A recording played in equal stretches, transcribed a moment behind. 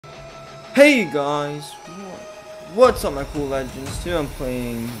Hey guys, what's up my cool legends? Today I'm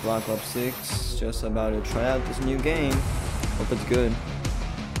playing Black Ops 6, just about to try out this new game. Hope it's good.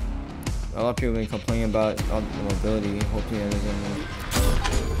 A lot of people have been complaining about the mobility, hopefully it isn't.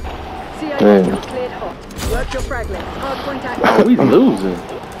 Damn. Cleared hot. Work your frag list. Hard point active. Oh, we losing.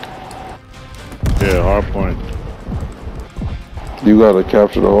 Yeah, hard point. You gotta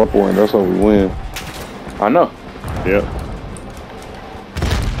capture the hard point, that's how we win. I know. Yep.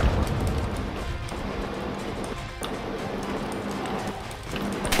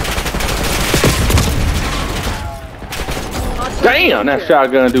 Damn, that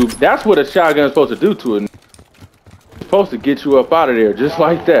shotgun do. That's what a shotgun is supposed to do to it. It's supposed to get you up out of there just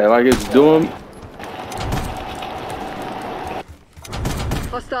like that, like it's doing.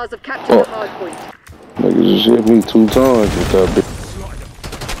 Hostiles have captured the hard point. Nigga just hit me 2 times with that bitch.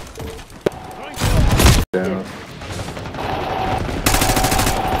 Damn.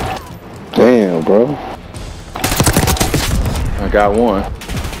 Damn, bro. I got one.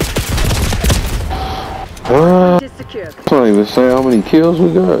 It is secure. I can't even say how many kills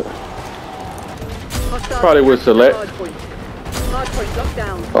we got. Hostiles Probably would have select. captured the hard point locked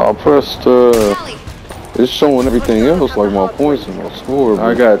down. I pressed, it's showing everything else, like my points and my score.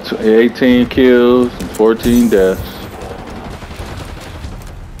 I got 18 kills and 14 deaths.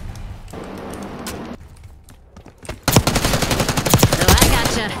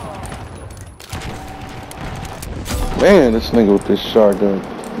 Man, this nigga with this shotgun.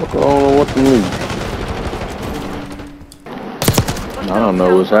 I don't know what to do. I don't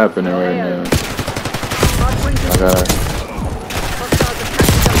know what's happening right now.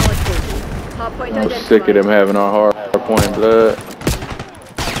 I'm sick of them having our hard point blood.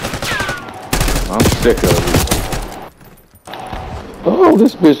 I'm sick of it. Oh,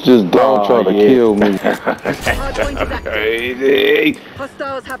 this bitch just dog trying to kill me. Crazy.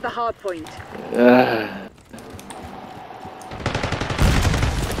 Hostiles have the hard point.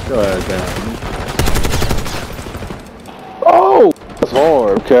 Go ahead, down. Oh, that's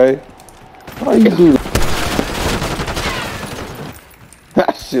hard. Okay. How you do that?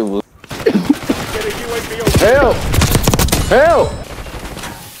 That shit was. Help! Help!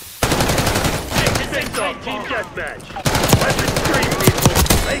 Team deathmatch. Let the stream people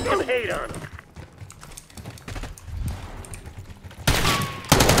make them hate on them.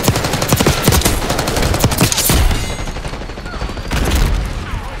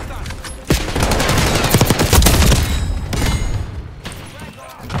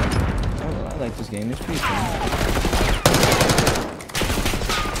 I like this game, it's pretty fun.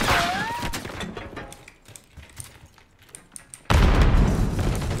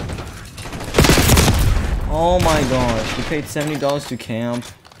 Oh my gosh, you paid $70 to camp.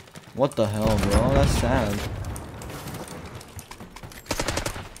 What the hell, bro? That's sad.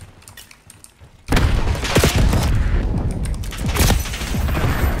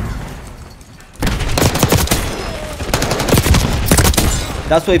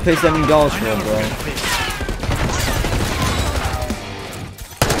 That's what he paid $70 for, bro.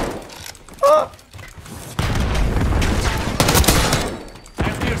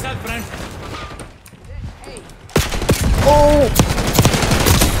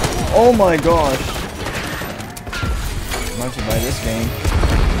 Oh my gosh. I might have to buy this game.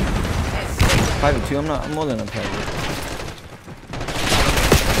 Private 2, I'm more than a private.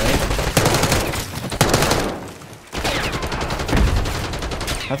 Okay.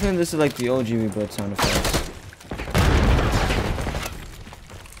 I think this is like the OG rebuild sound effects.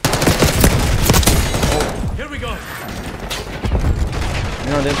 Here we go.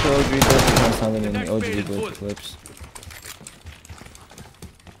 You know, there's the OG rebuild, you can't sound it in the OG rebuild clips.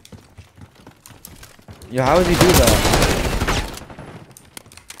 Yo, how would he do that?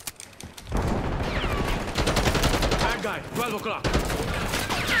 Bad guy, 12 o'clock.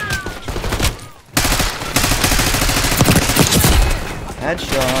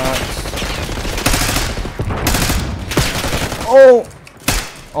 Headshots. Oh!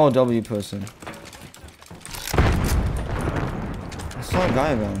 Oh, W person. I saw a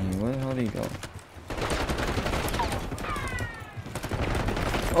guy around here. Where the hell did he go?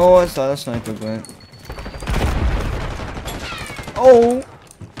 Oh, I saw that sniper glint. Oh!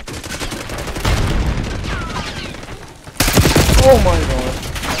 Oh my god.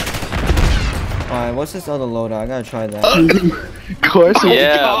 Alright, what's this other loadout? I gotta try that. Of course,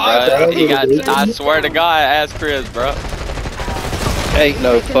 yeah, bro. He got. I swear to God, ask Chris, bro. Ain't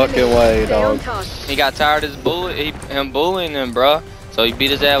no fucking way, dog. He got tired of him bullying him, bro. So he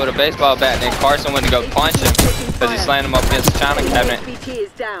beat his ass with a baseball bat, and then Carson went to go punch him because he slammed him up against the china cabinet.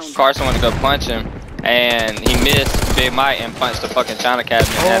 Carson went to go punch him, and he missed Big Mike and punched the fucking China cabinet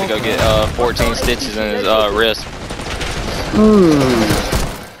and had to go get 14 stitches in his wrist.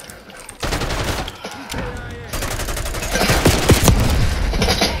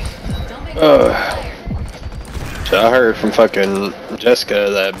 So I heard from fucking Jessica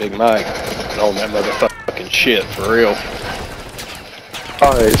that Big Mike on that motherfucking shit for real.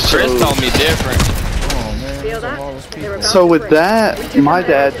 Alright, Chris told me different. Feel that? so with that, my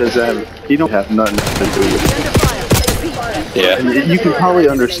dad doesn't, he don't have nothing to do with it. Yeah. And you can probably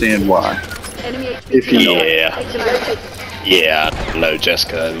understand why. If you know Yeah, I know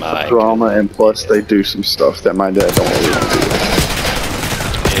Jessica and Mike. drama, and plus they do some stuff that my dad don't really want to do.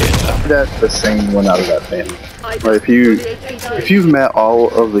 Yeah. That's the same one out of that family. Like if you've met all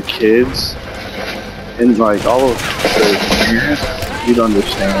of the kids and like all of the parents, you'd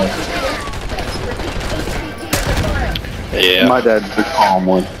understand. Yeah. My dad's the calm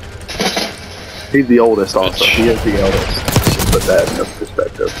one. He's the oldest also. He is the eldest. Just put that in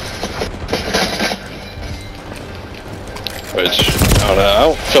perspective. Which, I don't know, I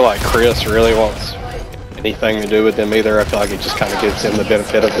don't feel like Chris really wants anything to do with them either. I feel like it just kind of gives him the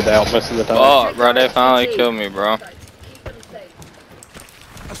benefit of the doubt most of the time. Oh, bro, they finally killed me, bro. Keep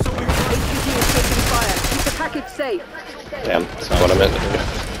the package safe. Damn, that's not what I meant to do.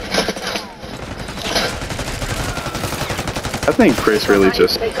 I think Chris really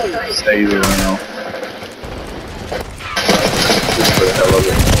just stays around. Just for the hell of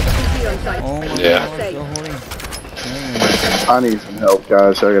it. Oh my Yeah. God, so horny. I need some help,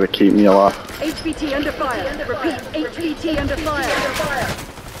 guys. I gotta keep me alive. HVT under fire. Repeat, HVT under fire.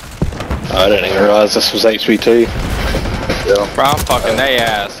 I didn't even realize this was HVT. Yeah. Bro, I'm fucking they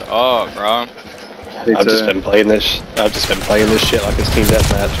ass up, bro. I've just been playing this shit like it's team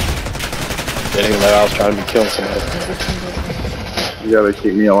deathmatch. Didn't even know I was trying to be killing somebody. You gotta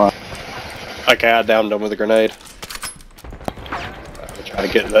keep me alive. Okay, I downed him with a grenade. I'm trying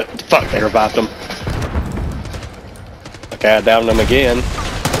to get that. Fuck, they revived him. Okay, I downed him again.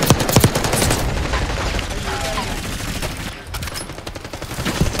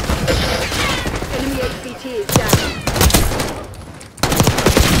 Enemy HVT is down.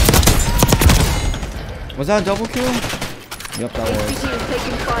 Was that a double kill? Yep, that was. HVT is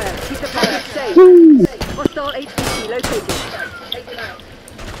taking fire. Keep the package safe. Hostile HVT located. Take them out.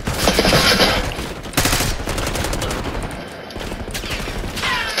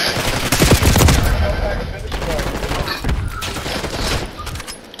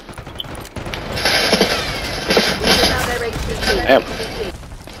 Damn.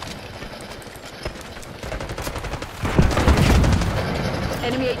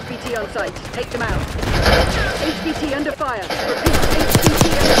 Enemy HVT on site. Take them out. HVT under fire. Repeat, HVT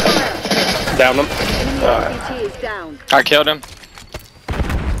under fire. Down him. Enemy HVT is down. I killed him.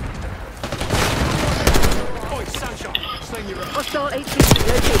 Hostile HVT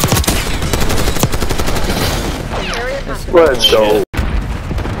located. Area passive. Let's go.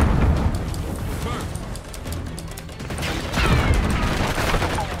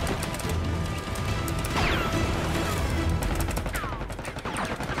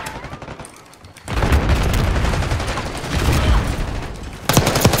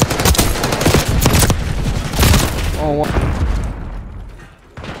 Oh, what?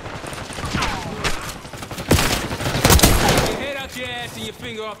 Head out your ass and your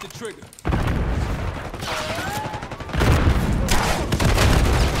finger off the trigger.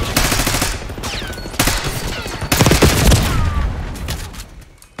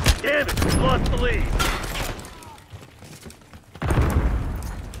 Damn it, we lost the lead.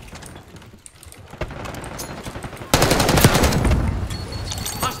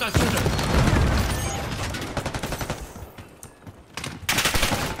 Hostile shooter.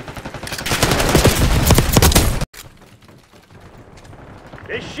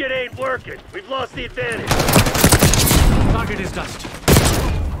 This shit ain't working. We've lost the advantage. Target is dust.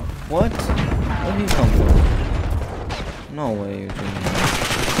 What? Where did he come from? No way, Eugene.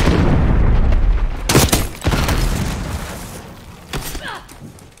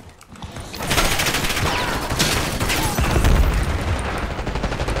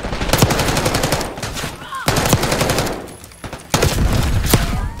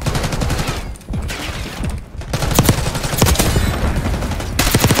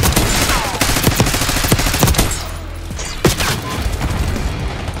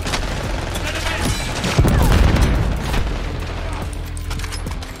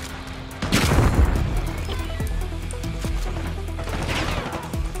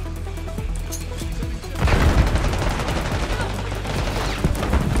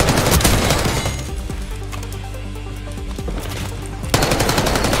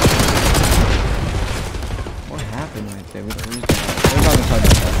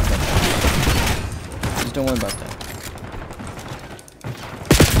 Don't worry about that.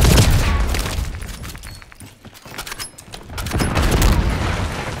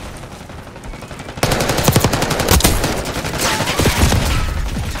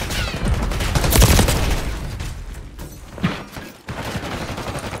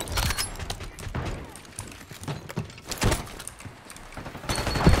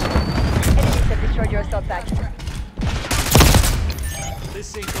 Enemies have destroyed your assault package.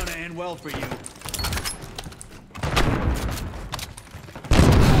 This ain't gonna end well for you.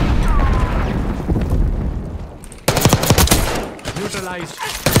 Neutralized.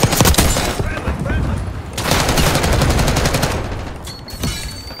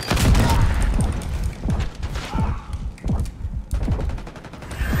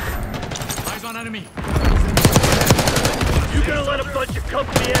 Eyes on enemy. You gonna let a bunch of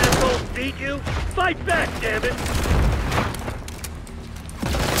company assholes beat you? Fight back, damn it!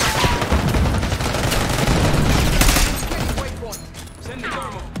 Send the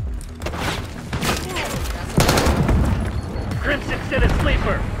thermal. Crimson sent a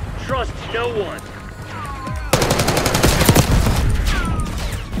sleeper. Trust no one.